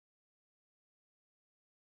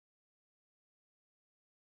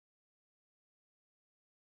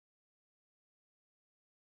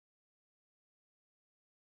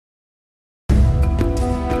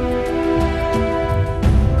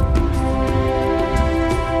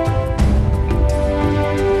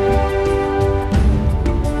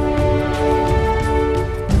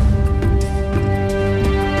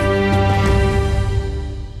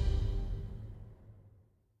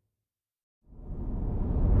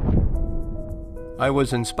I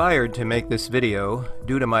was inspired to make this video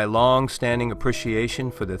due to my long-standing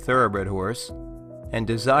appreciation for the thoroughbred horse and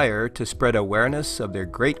desire to spread awareness of their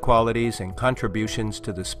great qualities and contributions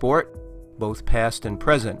to the sport, both past and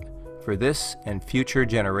present, for this and future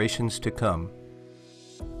generations to come.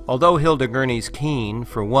 Although Hilda Gurney's Keen,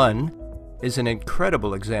 for one, is an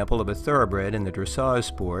incredible example of a thoroughbred in the dressage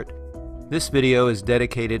sport, this video is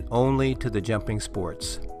dedicated only to the jumping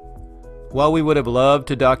sports. While we would have loved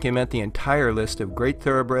to document the entire list of great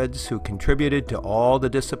thoroughbreds who contributed to all the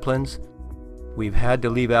disciplines, we've had to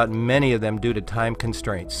leave out many of them due to time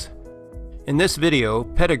constraints. In this video,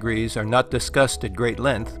 pedigrees are not discussed at great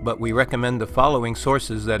length, but we recommend the following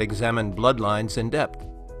sources that examine bloodlines in depth.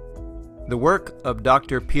 The work of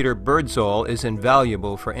Dr. Peter Birdsall is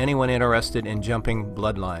invaluable for anyone interested in jumping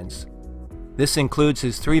bloodlines. This includes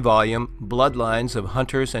his 3-volume Bloodlines of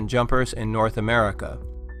Hunters and Jumpers in North America.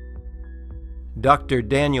 Dr.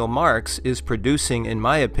 Daniel Marks is producing, in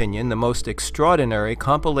my opinion, the most extraordinary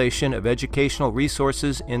compilation of educational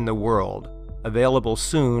resources in the world, available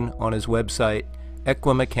soon on his website,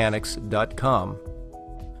 equimechanics.com.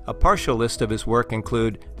 A partial list of his work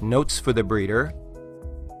include Notes for the Breeder,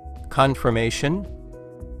 Conformation,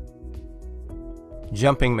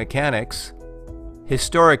 Jumping Mechanics,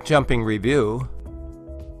 Historic Jumping Review,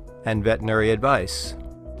 and Veterinary Advice.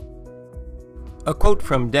 A quote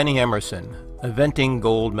from Denny Emerson, eventing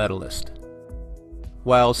gold medalist.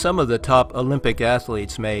 While some of the top Olympic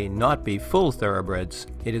athletes may not be full thoroughbreds,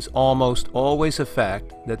 it is almost always a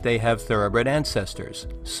fact that they have thoroughbred ancestors.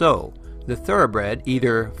 So, the thoroughbred,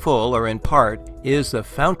 either full or in part, is the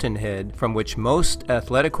fountainhead from which most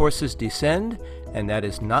athletic horses descend, and that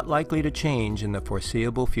is not likely to change in the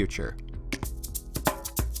foreseeable future.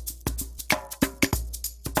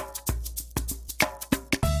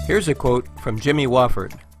 Here's a quote from Jimmy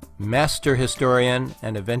Wofford, master historian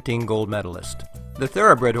and eventing gold medalist. The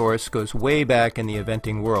thoroughbred horse goes way back in the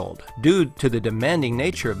eventing world. Due to the demanding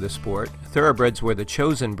nature of the sport, thoroughbreds were the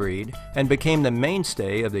chosen breed and became the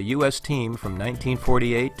mainstay of the U.S. team from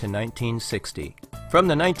 1948 to 1960. From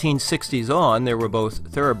the 1960s on, there were both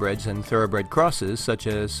thoroughbreds and thoroughbred crosses, such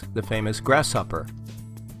as the famous Grasshopper,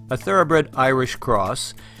 a thoroughbred Irish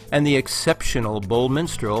cross, and the exceptional Bull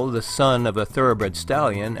Minstrel, the son of a thoroughbred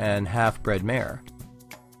stallion and half-bred mare.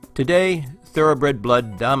 Today, thoroughbred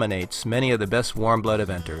blood dominates many of the best warm-blood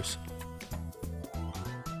eventers.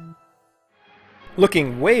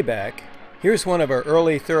 Looking way back, here's one of our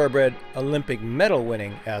early thoroughbred Olympic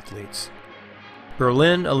medal-winning athletes.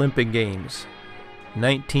 Berlin Olympic Games,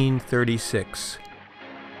 1936.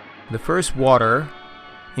 The first water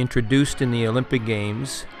introduced in the Olympic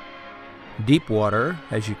Games, deep water,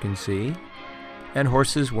 as you can see, and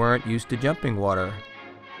horses weren't used to jumping water.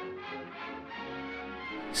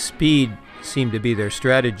 Speed seemed to be their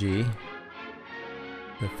strategy.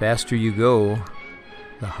 The faster you go,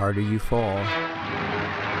 the harder you fall.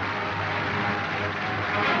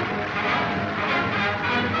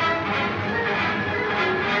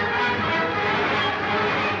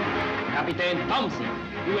 Captain Thompson,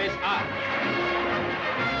 USA.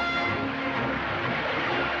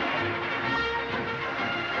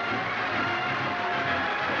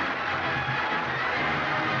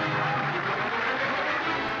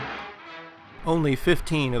 Only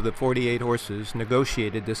 15 of the 48 horses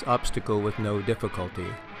negotiated this obstacle with no difficulty.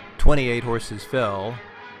 28 horses fell,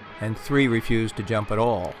 and 3 refused to jump at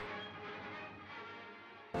all.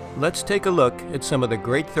 Let's take a look at some of the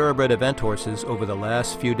great thoroughbred event horses over the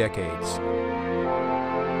last few decades.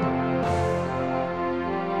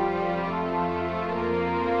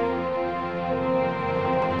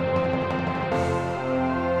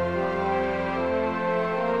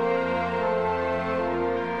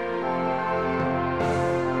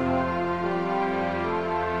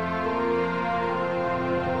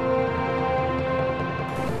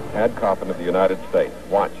 Ad Coffin of the United States.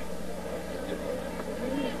 Watch.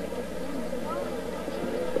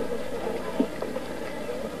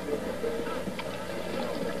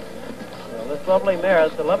 Well, this lovely mare,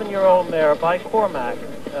 it's an 11-year-old mare by Cormac.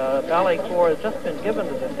 Ballet Corps has just been given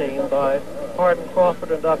to the team by Hardin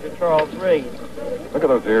Crawford and Dr. Charles Reed. Look at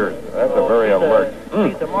those ears. That's a very alert.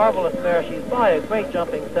 She's a marvelous mare. She's by a great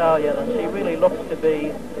jumping stallion, and she really looks to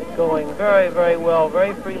be going very, very well,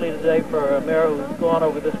 very freely today for a mare who's gone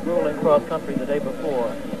over this grueling cross-country the day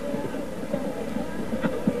before.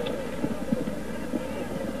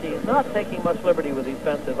 She's not taking much liberty with these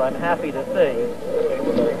fences, I'm happy to see.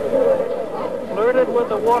 Flirted with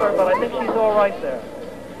the water, but I think she's all right there.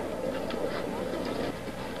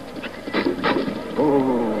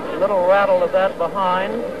 Ooh. A little rattle of that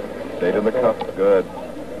behind. Stayed in the cup. Good.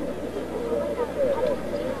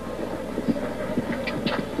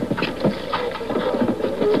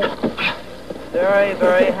 very,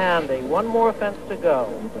 very handy. One more fence to go.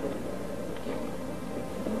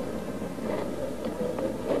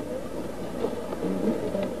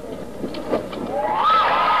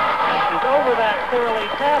 Over that clearly.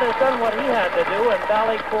 Tad has done what he had to do and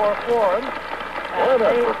Valley Corps formed. What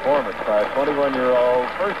a performance by a 21-year-old.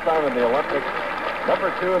 First time in the Olympics.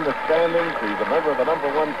 Number 2 in the standings. He's a member of the number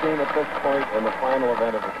 1 team at this point in the final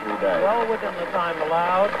event of the 3 days. Well within the time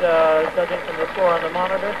allowed, judging from the score on the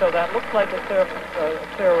monitor, so that looks like a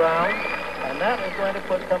fair round. And that is going to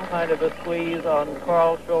put some kind of a squeeze on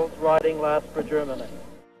Carl Schultz riding last for Germany.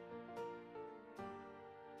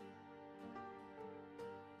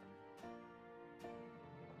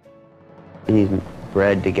 He's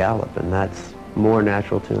bred to gallop, and that's more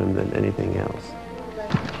natural to him than anything else.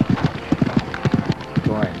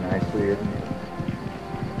 Going nicely, isn't it?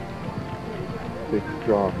 Big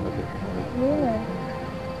strong with it. Yeah.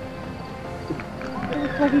 It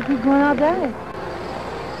looks like he keeps going all day.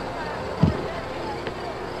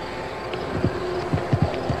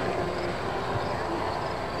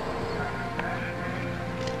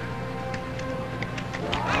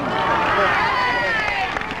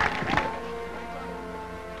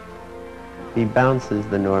 He bounces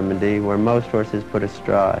the Normandy, where most horses put a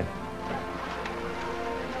stride.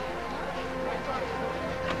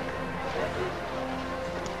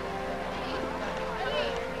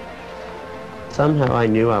 Somehow I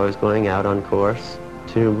knew I was going out on course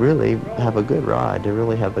to really have a good ride, to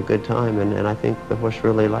really have a good time, and I think the horse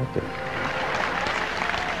really liked it.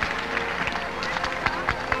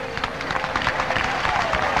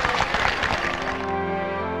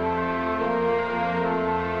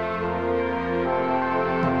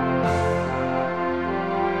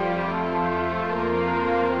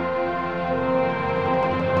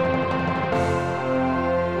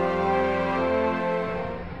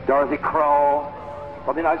 Dorothy Crow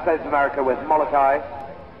from the United States of America with Molokai. A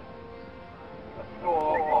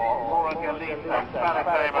score for Laura Galita, Spanish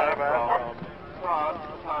neighbor from France, a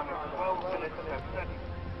time of 12 minutes and 30.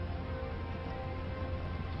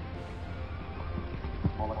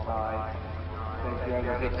 Molokai,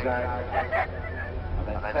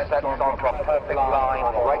 and then sets on from perfect line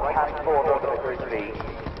on the right hand corner of the speed,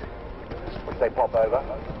 which they pop over.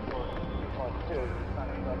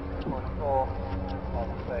 0.4.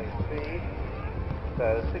 Speed. So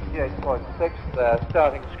 68.6 their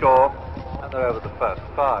starting score, and they're over the first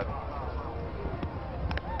 5.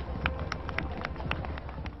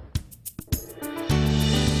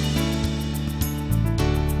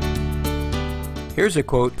 Here's a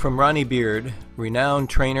quote from Ronnie Beard, renowned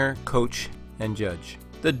trainer, coach, and judge.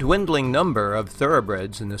 The dwindling number of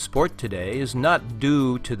thoroughbreds in the sport today is not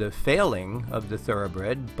due to the failing of the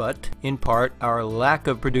thoroughbred, but in part our lack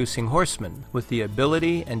of producing horsemen with the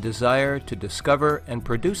ability and desire to discover and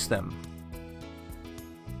produce them.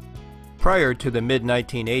 Prior to the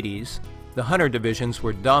mid-1980s, the hunter divisions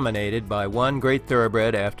were dominated by one great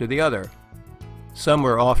thoroughbred after the other. Some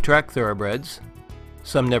were off-track thoroughbreds,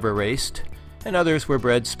 some never raced, and others were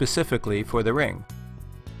bred specifically for the ring.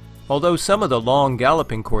 Although some of the long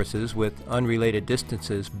galloping courses with unrelated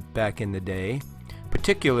distances back in the day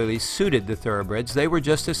particularly suited the thoroughbreds, they were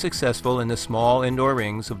just as successful in the small indoor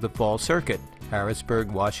rings of the fall circuit, Harrisburg,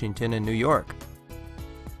 Washington, and New York.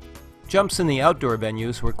 Jumps in the outdoor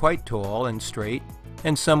venues were quite tall and straight,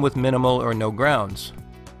 and some with minimal or no grounds.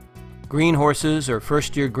 Green horses, or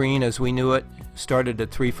first-year green as we knew it, started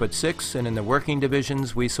at 3'6", and in the working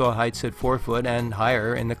divisions we saw heights at 4 foot and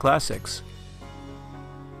higher in the classics.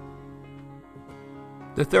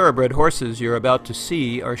 The thoroughbred horses you're about to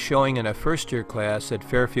see are showing in a first-year class at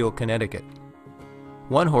Fairfield, Connecticut.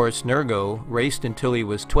 One horse, Nergo, raced until he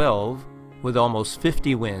was 12, with almost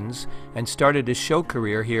 50 wins, and started his show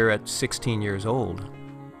career here at 16 years old.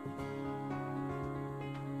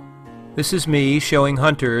 This is me showing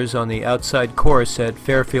hunters on the outside course at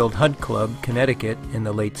Fairfield Hunt Club, Connecticut in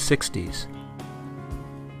the late 60s.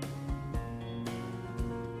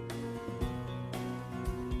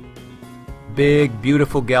 Big,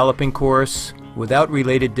 beautiful galloping course, without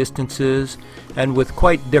related distances, and with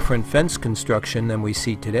quite different fence construction than we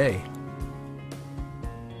see today.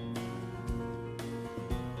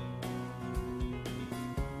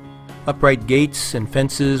 Upright gates and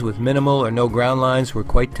fences with minimal or no ground lines were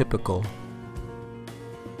quite typical.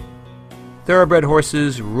 Thoroughbred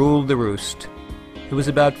horses ruled the roost. It was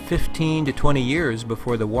about 15 to 20 years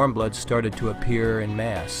before the warmbloods started to appear en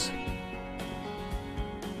masse.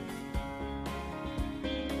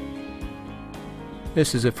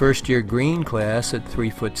 This is a first-year green class at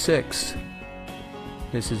 3'6".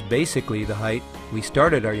 This is basically the height we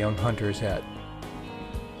started our young hunters at.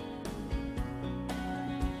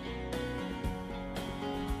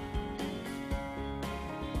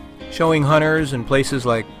 Showing hunters in places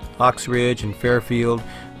like Ox Ridge and Fairfield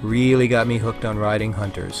really got me hooked on riding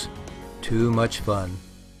hunters. Too much fun.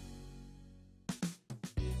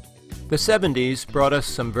 The 70s brought us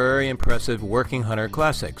some very impressive working hunter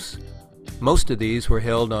classics. Most of these were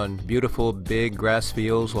held on beautiful big grass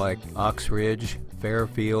fields like Ox Ridge,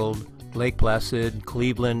 Fairfield, Lake Placid,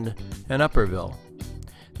 Cleveland, and Upperville.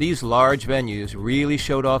 These large venues really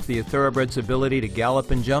showed off the Thoroughbred's ability to gallop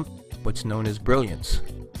and jump, what's known as brilliance.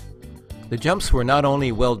 The jumps were not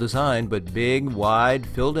only well designed, but big, wide,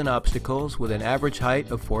 filled-in obstacles with an average height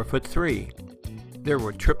of 4'3". There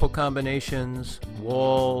were triple combinations,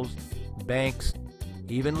 walls, banks,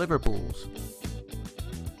 even liver pools.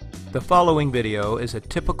 The following video is a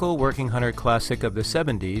typical working hunter classic of the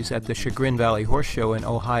 70s at the Chagrin Valley Horse Show in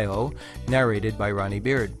Ohio, narrated by Ronnie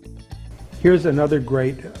Beard. Here's another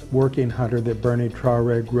great working hunter that Bernie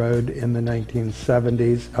Traurig rode in the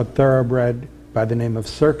 1970s, a thoroughbred by the name of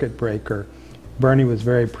Circuit Breaker. Bernie was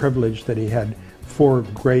very privileged that he had 4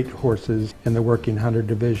 great horses in the working hunter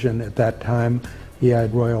division at that time. He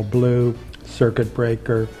had Royal Blue, Circuit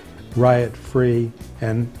Breaker, Riot Free,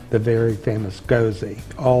 and the very famous Gozy.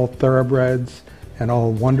 All thoroughbreds and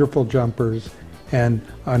all wonderful jumpers, and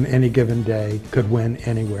on any given day could win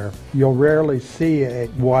anywhere. You'll rarely see a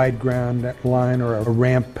wide ground line or a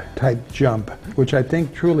ramp type jump, which I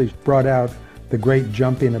think truly brought out the great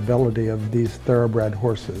jumping ability of these thoroughbred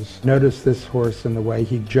horses. Notice this horse in the way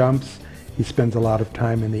he jumps. He spends a lot of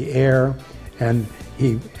time in the air, and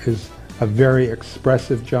he is a very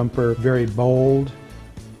expressive jumper, very bold,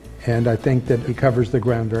 and I think that he covers the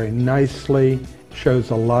ground very nicely,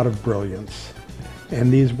 shows a lot of brilliance. In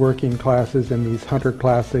these working classes and these hunter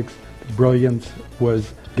classics, brilliance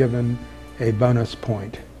was given a bonus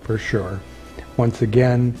point for sure. Once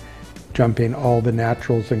again, jumping all the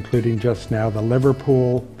naturals, including just now the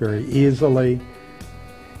Liverpool, very easily,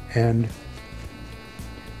 and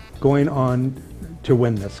going on to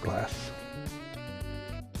win this class.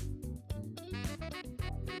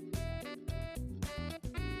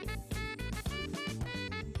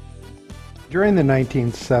 During the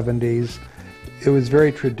 1970s, it was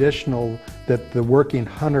very traditional that the working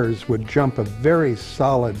hunters would jump a very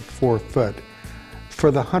solid 4 foot.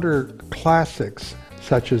 For the hunter classics,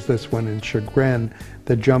 such as this one in Chagrin,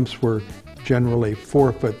 the jumps were generally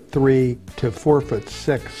 4'3" to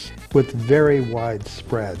 4'6", with very wide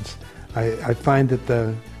spreads. I find that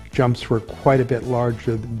the jumps were quite a bit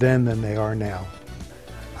larger then than they are now.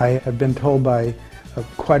 I have been told by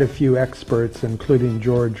quite a few experts, including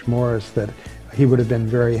George Morris, that he would have been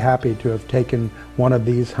very happy to have taken one of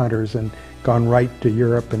these hunters and gone right to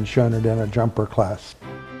Europe and shown it in a jumper class.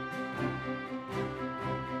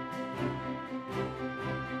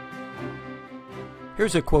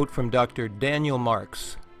 Here's a quote from Dr. Daniel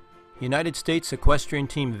Marks, United States Equestrian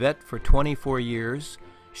Team vet for 24 years,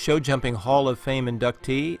 Show Jumping Hall of Fame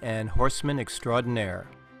inductee, and horseman extraordinaire.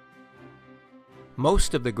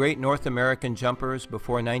 Most of the great North American jumpers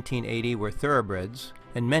before 1980 were thoroughbreds,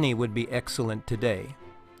 and many would be excellent today.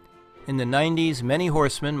 In the 90s, many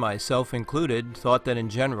horsemen, myself included, thought that in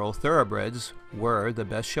general thoroughbreds were the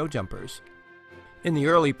best show jumpers. In the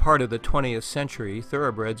early part of the 20th century,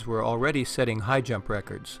 thoroughbreds were already setting high jump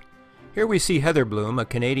records. Here we see Heatherbloom, a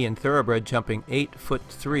Canadian thoroughbred, jumping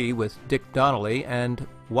 8'3" with Dick Donnelly, and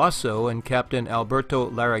Wasso and Captain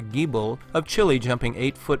Alberto Larraguibel of Chile jumping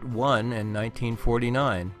 8'1" in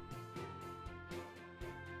 1949.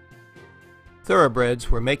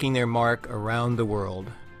 Thoroughbreds were making their mark around the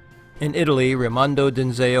world. In Italy, Raimondo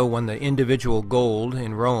Denzeo won the individual gold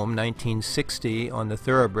in Rome 1960 on the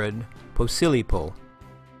thoroughbred Posillipo.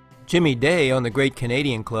 Jimmy Day on the Great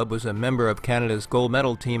Canadian Club was a member of Canada's gold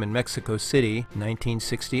medal team in Mexico City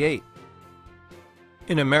 1968.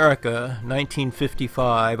 In America,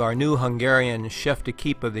 1955, our new Hungarian chef de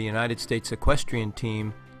keep of the United States Equestrian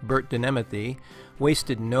Team, Bert Denemethy,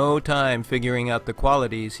 wasted no time figuring out the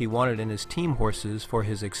qualities he wanted in his team horses for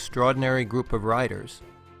his extraordinary group of riders.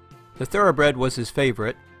 The thoroughbred was his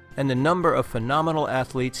favorite, and the number of phenomenal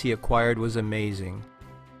athletes he acquired was amazing.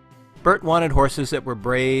 Bert wanted horses that were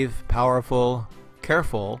brave, powerful,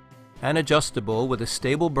 careful, and adjustable with a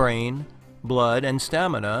stable brain, blood, and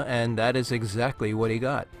stamina, and that is exactly what he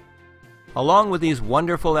got. Along with these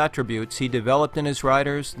wonderful attributes, he developed in his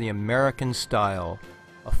riders the American style,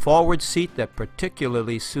 a forward seat that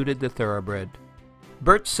particularly suited the thoroughbred.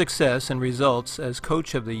 Bert's success and results as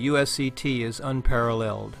coach of the USET is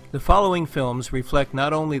unparalleled. The following films reflect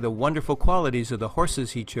not only the wonderful qualities of the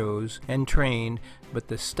horses he chose and trained, but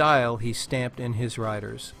the style he stamped in his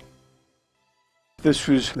riders. This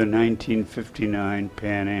was the 1959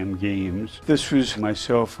 Pan Am Games. This was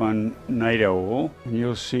myself on Night Owl, and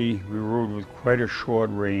you'll see we rode with quite a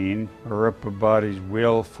short rein, our upper bodies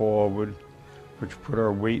well forward, which put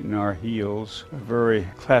our weight in our heels. A very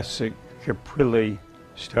classic Caprilli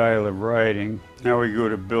style of riding. Now we go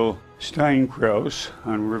to Bill Steinkraus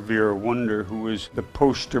on Riviera Wonder, who was the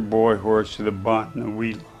poster boy horse of the Bon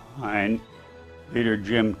Nuit line. Later,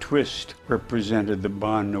 Jim Twist represented the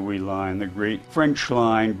Bon Nuit line, the great French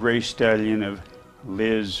line, gray stallion of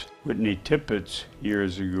Liz Whitney Tippett's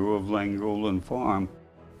years ago of Llangollen Farm.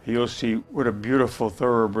 You'll see what a beautiful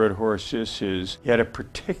thoroughbred horse this is. He had a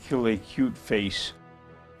particularly cute face.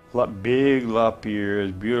 Big lop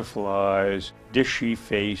ears, beautiful eyes, dishy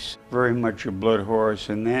face, very much a blood horse.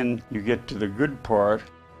 And then you get to the good part,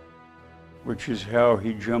 which is how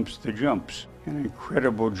he jumps the jumps. An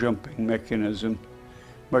incredible jumping mechanism,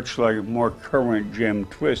 much like a more current Jim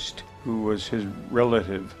Twist, who was his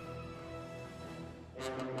relative.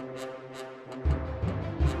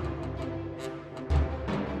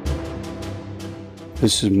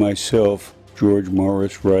 This is myself, George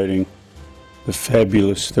Morris, riding the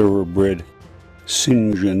fabulous thoroughbred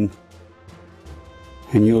St. John.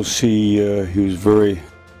 And you'll see he was a very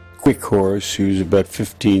quick horse. He was about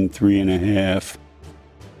 15.3½.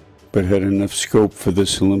 But had enough scope for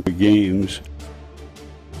this Olympic Games.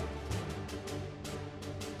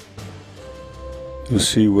 You'll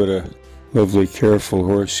see what a lovely, careful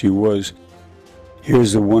horse he was.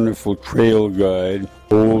 Here's a wonderful trail guide,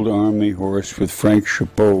 old army horse with Frank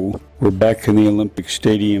Chapeau. We're back in the Olympic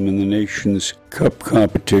Stadium in the Nations Cup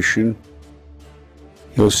competition.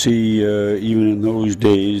 You'll see, even in those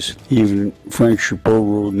days, even Frank Chapeau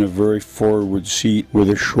rode in a very forward seat with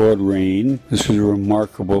a short rein. This was a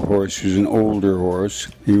remarkable horse. He was an older horse.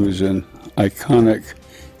 He was an iconic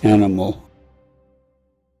animal.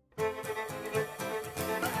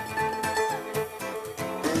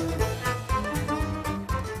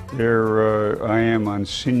 There I am on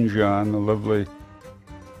St. John, the lovely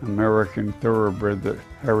American thoroughbred that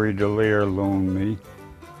Harry Dallaire loaned me.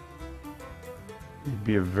 He'd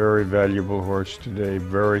be a very valuable horse today,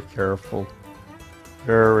 very careful,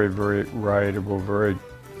 very, very rideable, very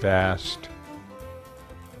fast.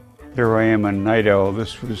 Here I am on Night Owl.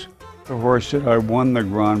 This was the horse that I won the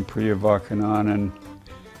Grand Prix of Aachen in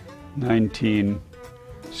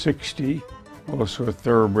 1960. Also a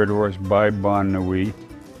thoroughbred horse by Bon Nuit.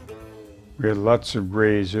 We had lots of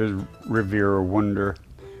grays. There's Riviera Wonder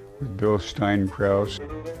with Bill Steinkraus.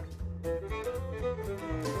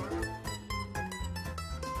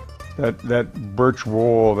 That birch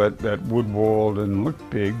wall, that wood wall didn't look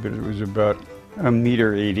big, but it was about 1.80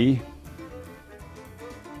 meters.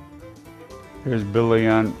 There's Billy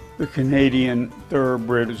on the Canadian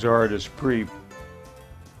thoroughbred Czar Esprit.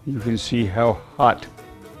 You can see how hot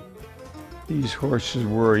these horses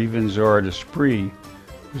were. Even Czar Esprit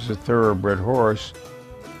was a thoroughbred horse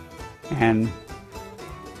and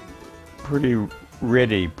pretty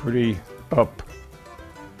ready, pretty up.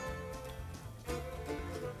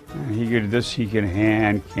 And he can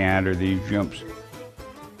hand canter these jumps.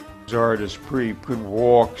 Czar Esprit could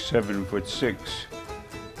walk 7'6".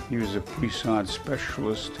 He was a puissant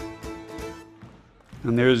specialist.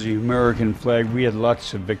 And there's the American flag. We had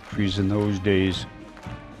lots of victories in those days.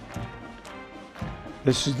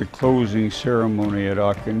 This is the closing ceremony at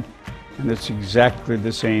Aachen, and it's exactly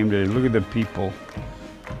the same day. Look at the people.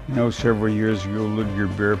 You know, several years ago, Ludger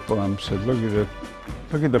Beerbaum said, look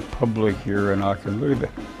at the public here in Aachen. Look at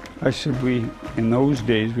that. I said, in those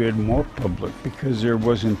days, we had more public because there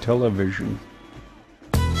wasn't television.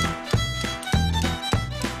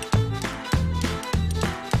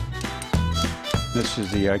 This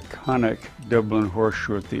is the iconic Dublin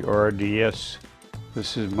Horseshoe at the RDS.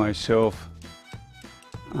 This is myself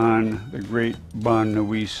on the great Bon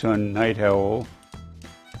Nuit Sun Night Owl.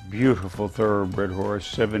 Beautiful thoroughbred horse,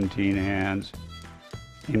 17 hands,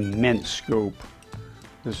 immense scope.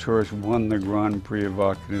 This horse won the Grand Prix of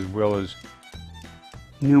Aachen as well as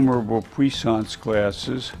innumerable puissance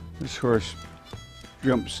classes. This horse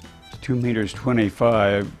jumps 2.25 meters,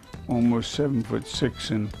 almost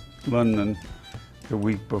 7'6" in London the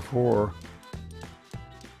week before.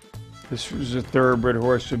 This was a thoroughbred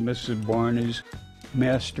horse of Mrs. Barney's,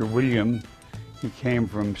 Master William. He came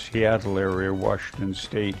from Seattle area, Washington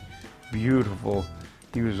State. Beautiful.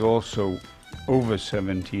 He was also over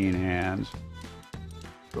 17 hands.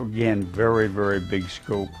 Again, very, very big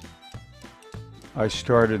scope. I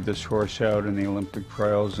started this horse out in the Olympic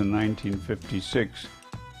trials in 1956,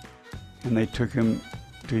 and they took him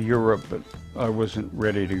to Europe, but I wasn't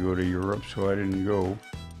ready to go to Europe, so I didn't go.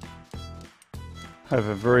 I have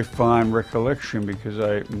a very fond recollection because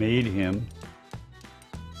I made him,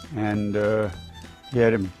 and he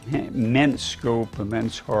had an immense scope,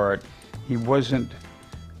 immense heart. He wasn't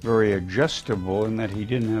very adjustable in that he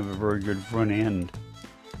didn't have a very good front end,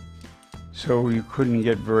 so you couldn't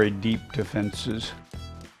get very deep defenses.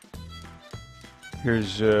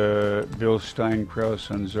 Here's Bill Steinkraus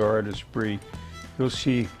on Zara d'Esprit. You'll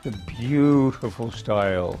see the beautiful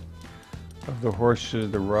style of the horses,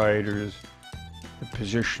 the riders, the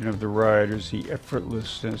position of the riders, the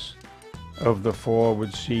effortlessness of the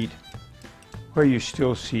forward seat. Well, you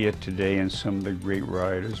still see it today in some of the great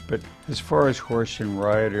riders, but as far as horse and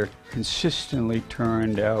rider, consistently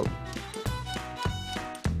turned out.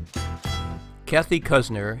 Kathy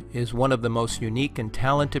Kuzner is one of the most unique and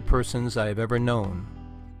talented persons I have ever known.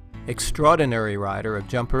 Extraordinary rider of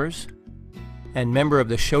jumpers, and member of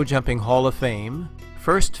the Show Jumping Hall of Fame,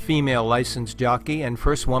 first female licensed jockey and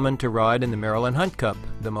first woman to ride in the Maryland Hunt Cup,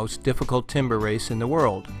 the most difficult timber race in the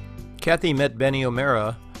world. Kathy met Benny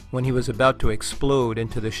O'Mara when he was about to explode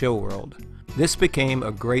into the show world. This became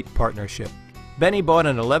a great partnership. Benny bought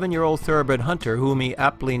an 11-year-old thoroughbred hunter whom he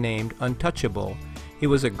aptly named Untouchable. He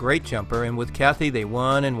was a great jumper, and with Kathy they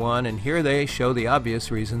won, and here they show the obvious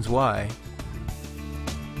reasons why.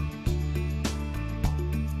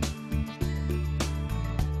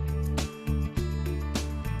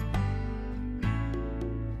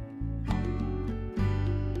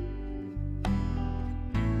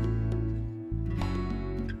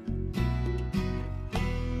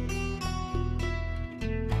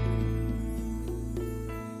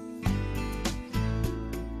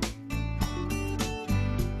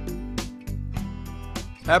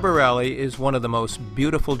 Aberrally is one of the most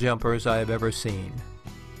beautiful jumpers I have ever seen.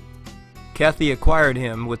 Kathy acquired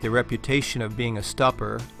him with the reputation of being a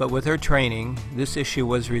stopper, but with her training, this issue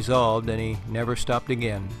was resolved and he never stopped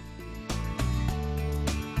again.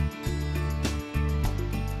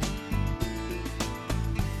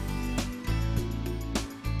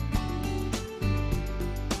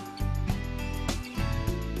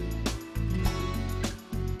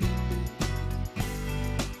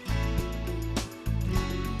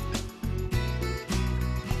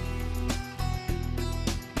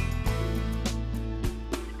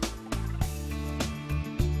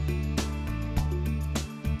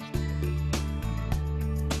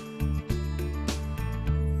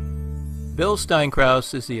 Bill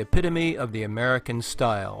Steinkraus is the epitome of the American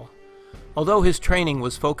style. Although his training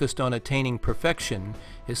was focused on attaining perfection,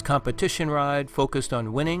 his competition ride focused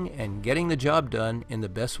on winning and getting the job done in the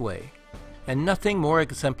best way. And nothing more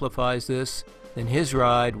exemplifies this than his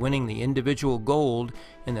ride winning the individual gold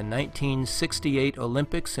in the 1968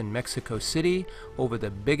 Olympics in Mexico City over the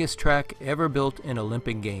biggest track ever built in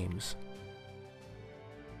Olympic Games.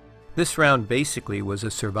 This round basically was a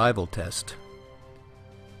survival test.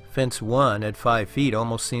 Fence 1 at 5 feet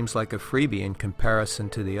almost seems like a freebie in comparison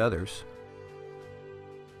to the others.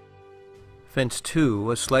 Fence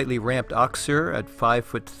 2, a slightly ramped oxer at 5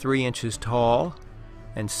 foot 3 inches tall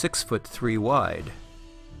and 6 foot 3 wide.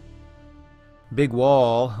 Big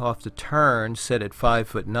wall off the turn set at 5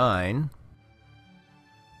 foot 9.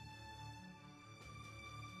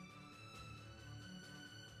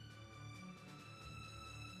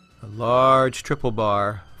 A large triple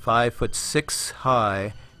bar, 5 foot 6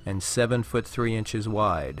 high and 7 foot 3 inches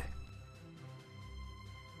wide.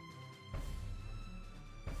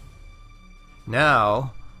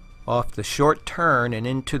 Now, off the short turn and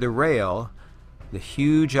into the rail, the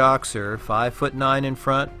huge oxer, 5 foot 9 in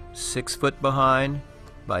front, 6 foot behind,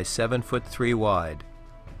 by 7 foot 3 wide.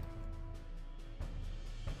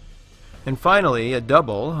 And finally, a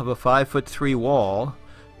double of a 5 foot 3 wall,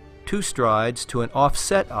 2 strides to an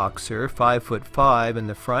offset oxer, 5 foot 5 in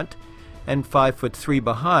the front, and 5 foot 3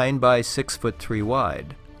 behind by 6 foot 3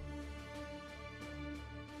 wide.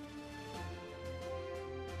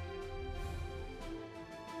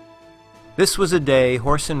 This was a day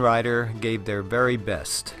horse and rider gave their very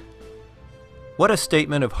best. What a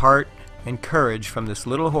statement of heart and courage from this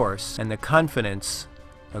little horse and the confidence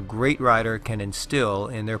a great rider can instill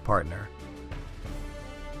in their partner.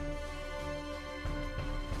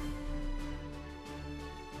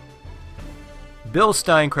 Bill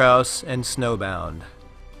Steinkraus and Snowbound,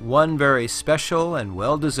 one very special and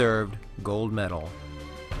well-deserved gold medal.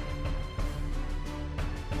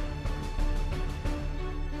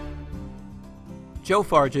 Joe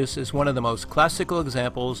Fargis is one of the most classical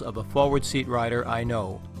examples of a forward seat rider I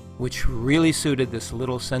know, which really suited this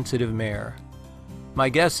little sensitive mare. My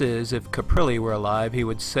guess is if Caprilli were alive, he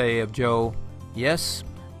would say of Joe, "Yes,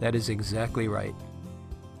 that is exactly right."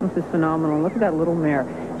 This is phenomenal. Look at that little mare.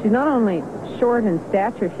 She's not only short in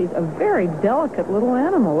stature, she's a very delicate little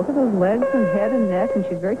animal. Look at those legs and head and neck, and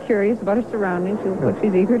she's very curious about her surroundings. She looks like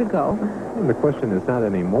she's eager to go. And the question is not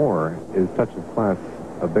anymore, is such a class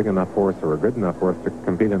a big enough horse or a good enough horse to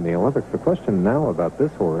compete in the Olympics? The question now about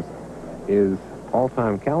this horse is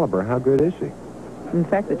all-time caliber. How good is she? And the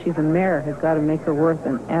fact that she's a mare has got to make her worth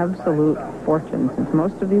an absolute fortune, since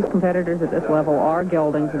most of these competitors at this level are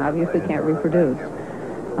geldings and obviously can't reproduce.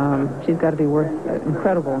 She's got to be worth an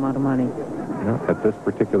incredible amount of money. At this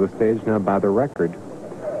particular stage now, by the record,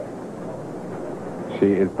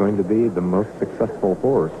 she is going to be the most successful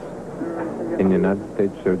horse in United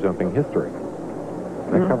States show jumping history.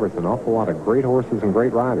 That covers an awful lot of great horses and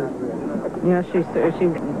great riders. Yeah, she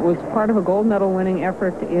was part of a gold medal winning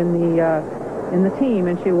effort in the team,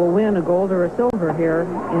 and she will win a gold or a silver here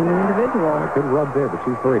in the individual. A good rub there, but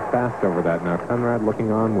she's very fast over that. Now Conrad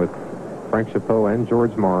looking on with Frank Chapeau and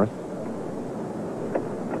George Morris.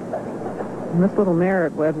 And this little mare,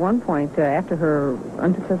 at one point, after her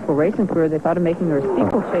unsuccessful racing career, they thought of making her a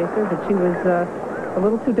steeplechaser, but she was a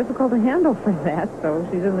little too difficult to handle for that, so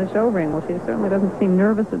she's in the show ring. Well, she certainly doesn't seem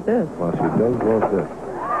nervous at this. Well, she does love this.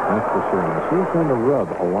 That's for sure. Now, she's going to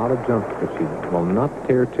rub a lot of jumps, but she will not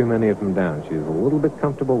tear too many of them down. She's a little bit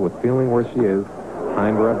comfortable with feeling where she is.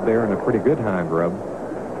 Hind rub there, and a pretty good hind rub.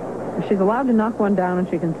 She's allowed to knock one down, and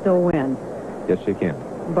she can still win. Yes, she can.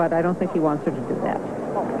 But I don't think he wants her to do that.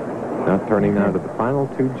 Now turning now to the final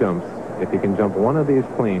two jumps. If he can jump one of these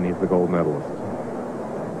clean, he's the gold medalist.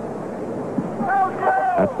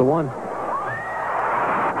 That's the one.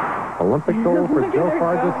 Olympic gold for Joe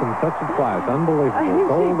Fargus and such a class. Unbelievable.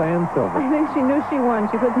 Gold and silver. I think she knew she won.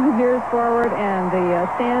 She put the ears forward, and the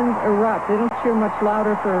stands erupt. They don't cheer much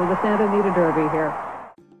louder for the Santa Anita Derby here.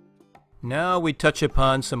 Now we touch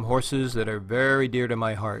upon some horses that are very dear to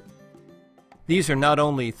my heart. These are not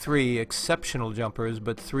only three exceptional jumpers,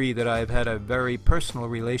 but three that I've had a very personal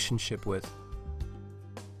relationship with.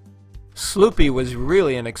 Sloopy was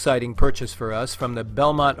really an exciting purchase for us from the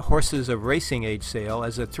Belmont Horses of Racing Age sale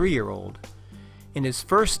as a 3-year-old. In his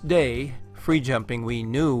first day free jumping, we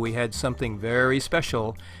knew we had something very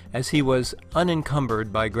special, as he was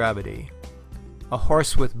unencumbered by gravity. A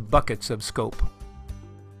horse with buckets of scope.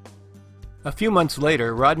 A few months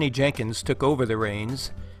later, Rodney Jenkins took over the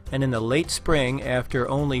reins, and in the late spring, after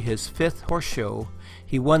only his 5th horse show,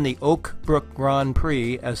 he won the Oak Brook Grand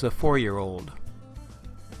Prix as a 4-year-old.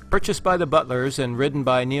 Purchased by the Butlers and ridden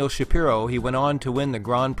by Neil Shapiro, he went on to win the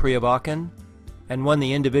Grand Prix of Aachen and won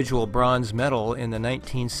the individual bronze medal in the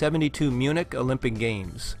 1972 Munich Olympic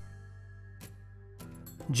Games.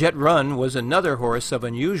 Jet Run was another horse of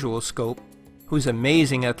unusual scope, whose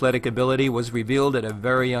amazing athletic ability was revealed at a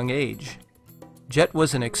very young age. Jet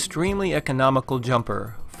was an extremely economical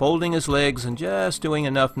jumper, folding his legs and just doing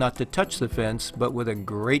enough not to touch the fence, but with a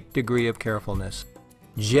great degree of carefulness.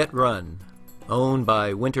 Jet Run, owned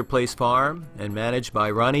by Winter Place Farm and managed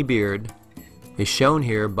by Ronnie Beard, is shown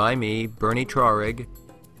here by me, Bernie Traurig,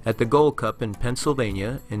 at the Gold Cup in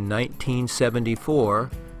Pennsylvania in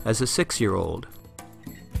 1974 as a 6-year-old.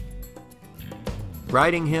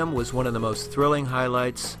 Riding him was one of the most thrilling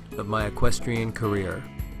highlights of my equestrian career.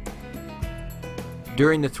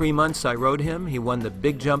 During the 3 months I rode him, he won the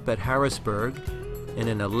big jump at Harrisburg in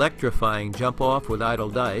an electrifying jump-off with idle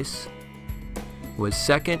dice, was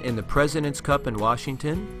second in the President's Cup in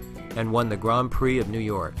Washington, and won the Grand Prix of New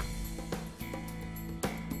York.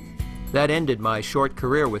 That ended my short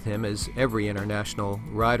career with him, as every international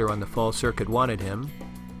rider on the fall circuit wanted him.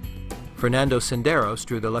 Fernando Senderos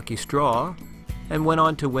drew the lucky straw and went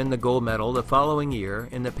on to win the gold medal the following year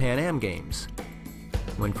in the Pan Am Games.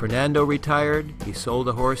 When Fernando retired, he sold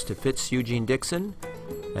the horse to Fitz Eugene Dixon,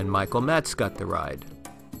 and Michael Matz got the ride.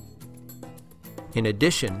 In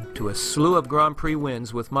addition to a slew of Grand Prix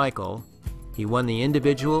wins with Michael, he won the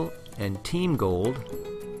individual and team gold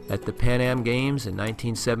at the Pan Am Games in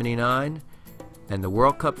 1979 and the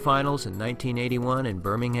World Cup Finals in 1981 in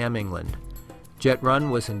Birmingham, England. Jet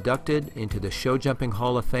Run was inducted into the Show Jumping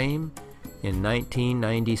Hall of Fame in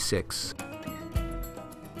 1996.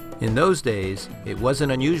 In those days, it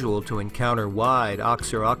wasn't unusual to encounter wide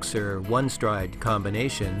oxer-oxer one-stride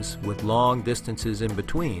combinations with long distances in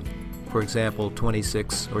between, for example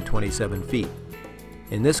 26 or 27 feet.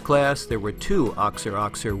 In this class, there were 2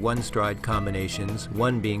 oxer-oxer one-stride combinations,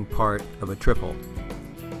 one being part of a triple.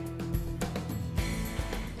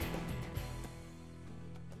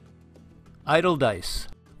 Idle Dice.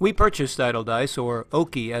 We purchased Idle Dice, or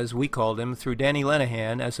Okie as we called him, through Danny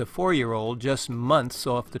Lenehan as a 4-year-old just months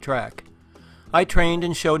off the track. I trained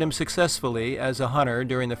and showed him successfully as a hunter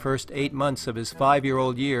during the first 8 months of his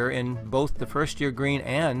 5-year-old year in both the first-year green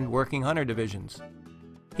and working hunter divisions.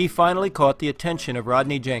 He finally caught the attention of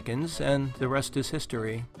Rodney Jenkins, and the rest is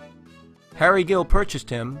history. Harry Gill purchased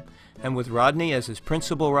him, and with Rodney as his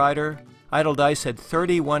principal rider, Edeldice had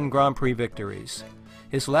 31 Grand Prix victories.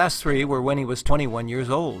 His last 3 were when he was 21 years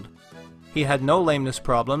old. He had no lameness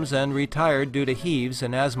problems and retired due to heaves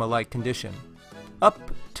and asthma-like condition. Up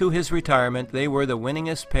to his retirement, they were the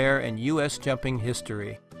winningest pair in U.S. jumping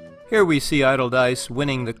history. Here we see Edeldice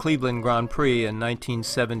winning the Cleveland Grand Prix in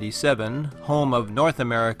 1977, home of North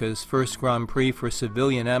America's first Grand Prix for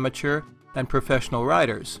civilian amateur and professional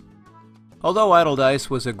riders. Although Edeldice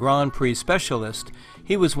was a Grand Prix specialist,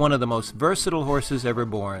 he was one of the most versatile horses ever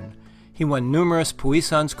born. He won numerous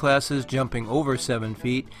puissance classes jumping over 7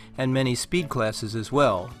 feet and many speed classes as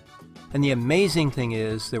well. And the amazing thing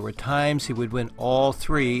is, there were times he would win all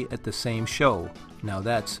 3 at the same show. Now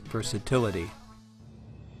that's versatility.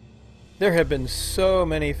 There have been so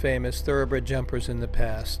many famous thoroughbred jumpers in the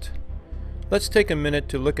past. Let's take a minute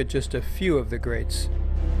to look at just a few of the greats.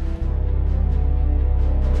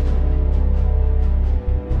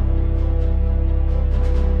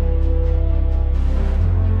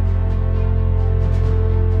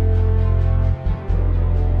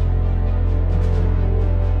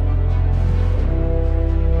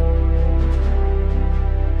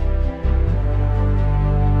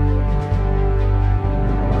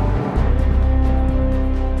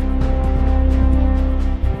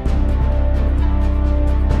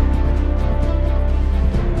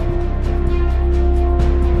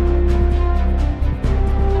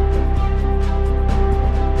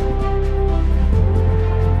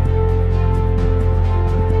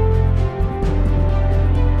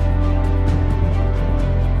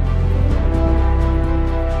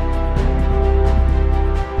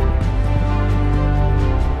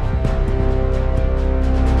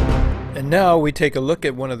 Now we take a look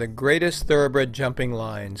at one of the greatest thoroughbred jumping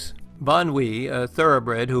lines. Bonwy, a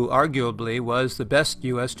thoroughbred who arguably was the best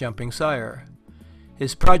U.S. jumping sire.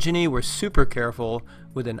 His progeny were super careful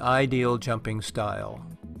with an ideal jumping style.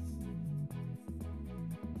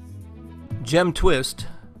 Jem Twist,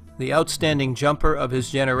 the outstanding jumper of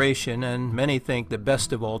his generation and many think the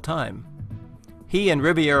best of all time. He and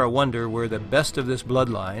Riviera Wonder were the best of this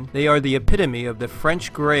bloodline. They are the epitome of the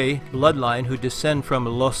French Grey bloodline who descend from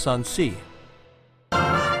Los Sancy.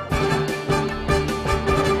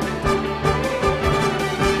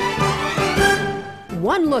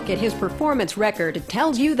 One look at his performance record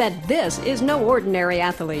tells you that this is no ordinary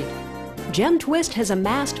athlete. Jem Twist has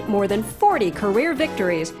amassed more than 40 career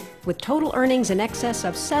victories, with total earnings in excess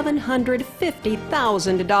of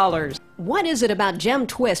 $750,000. What is it about Jem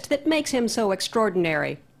Twist that makes him so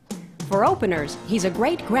extraordinary? For openers, he's a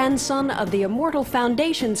great-grandson of the immortal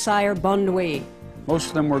foundation sire Bonwy. Most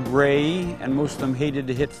of them were gray, and most of them hated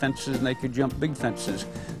to hit fences, and they could jump big fences.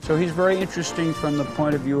 So he's very interesting from the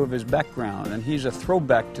point of view of his background, and he's a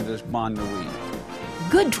throwback to this Bonwy.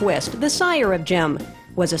 Good Twist, the sire of Jem,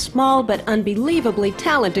 was a small but unbelievably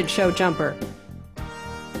talented show jumper.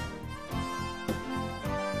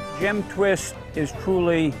 Jem Twist is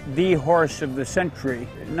truly the horse of the century,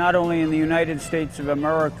 not only in the United States of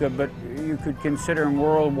America, but you could consider him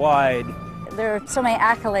worldwide. There are so many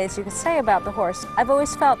accolades you could say about the horse. I've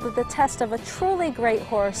always felt that the test of a truly great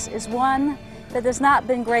horse is one that has not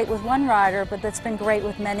been great with one rider, but that's been great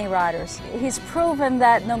with many riders. He's proven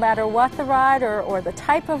that no matter what the rider or the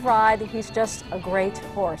type of ride, he's just a great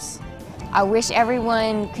horse. I wish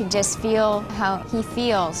everyone could just feel how he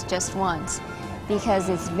feels just once, because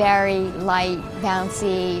it's very light,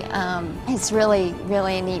 bouncy. It's really,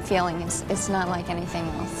 really a neat feeling. It's not like anything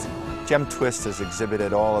else. Jem Twist has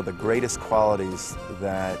exhibited all of the greatest qualities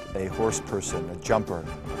that a horse person, a jumper,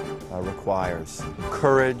 requires.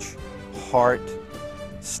 Courage, heart,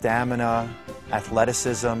 stamina,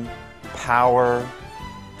 athleticism, power,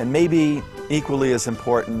 and maybe equally as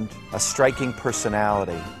important, a striking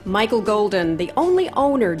personality. Michael Golden, the only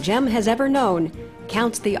owner Jem has ever known,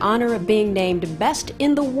 counts the honor of being named best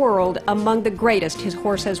in the world among the greatest his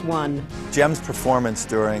horse has won. Jem's performance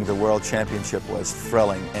during the World Championship was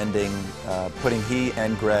thrilling, putting he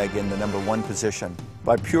and Greg in the #1 position.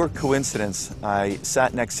 By pure coincidence, I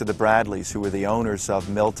sat next to the Bradleys, who were the owners of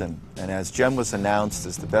Milton, and as Jem was announced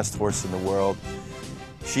as the best horse in the world,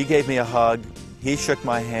 she gave me a hug, he shook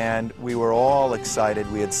my hand, we were all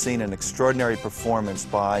excited. We had seen an extraordinary performance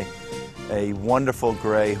by a wonderful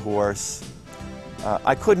gray horse.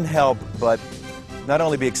 I couldn't help but not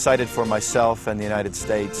only be excited for myself and the United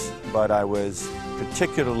States, but I was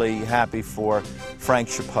particularly happy for Frank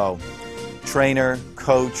Chapeau, trainer,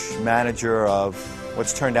 coach, manager of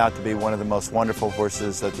what's turned out to be one of the most wonderful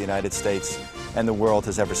horses that the United States and the world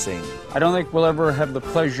has ever seen. I don't think we'll ever have the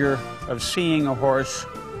pleasure of seeing a horse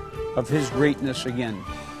of his greatness again.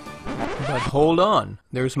 But hold on,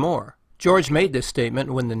 there's more. George made this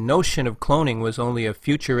statement when the notion of cloning was only a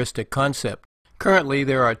futuristic concept. Currently,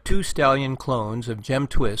 there are 2 stallion clones of Gem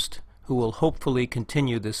Twist who will hopefully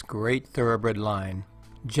continue this great thoroughbred line.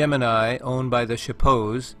 Gemini, owned by the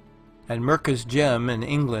Chapeaus, and Merca's Gem in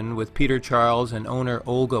England with Peter Charles and owner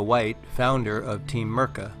Olga White, founder of Team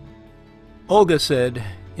Merca. Olga said,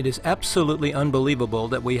 "It is absolutely unbelievable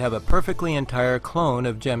that we have a perfectly entire clone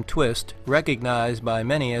of Gem Twist, recognized by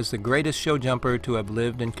many as the greatest show jumper to have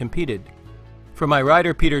lived and competed. For my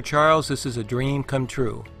rider Peter Charles, this is a dream come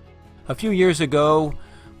true. A few years ago,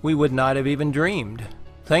 we would not have even dreamed.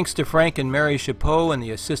 Thanks to Frank and Mary Chapeau and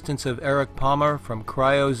the assistance of Eric Palmer from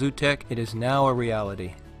Cryo Zootech, it is now a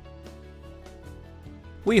reality."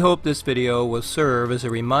 We hope this video will serve as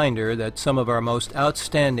a reminder that some of our most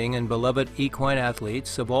outstanding and beloved equine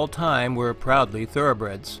athletes of all time were proudly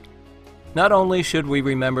thoroughbreds. Not only should we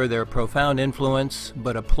remember their profound influence,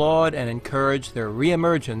 but applaud and encourage their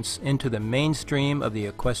reemergence into the mainstream of the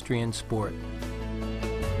equestrian sport.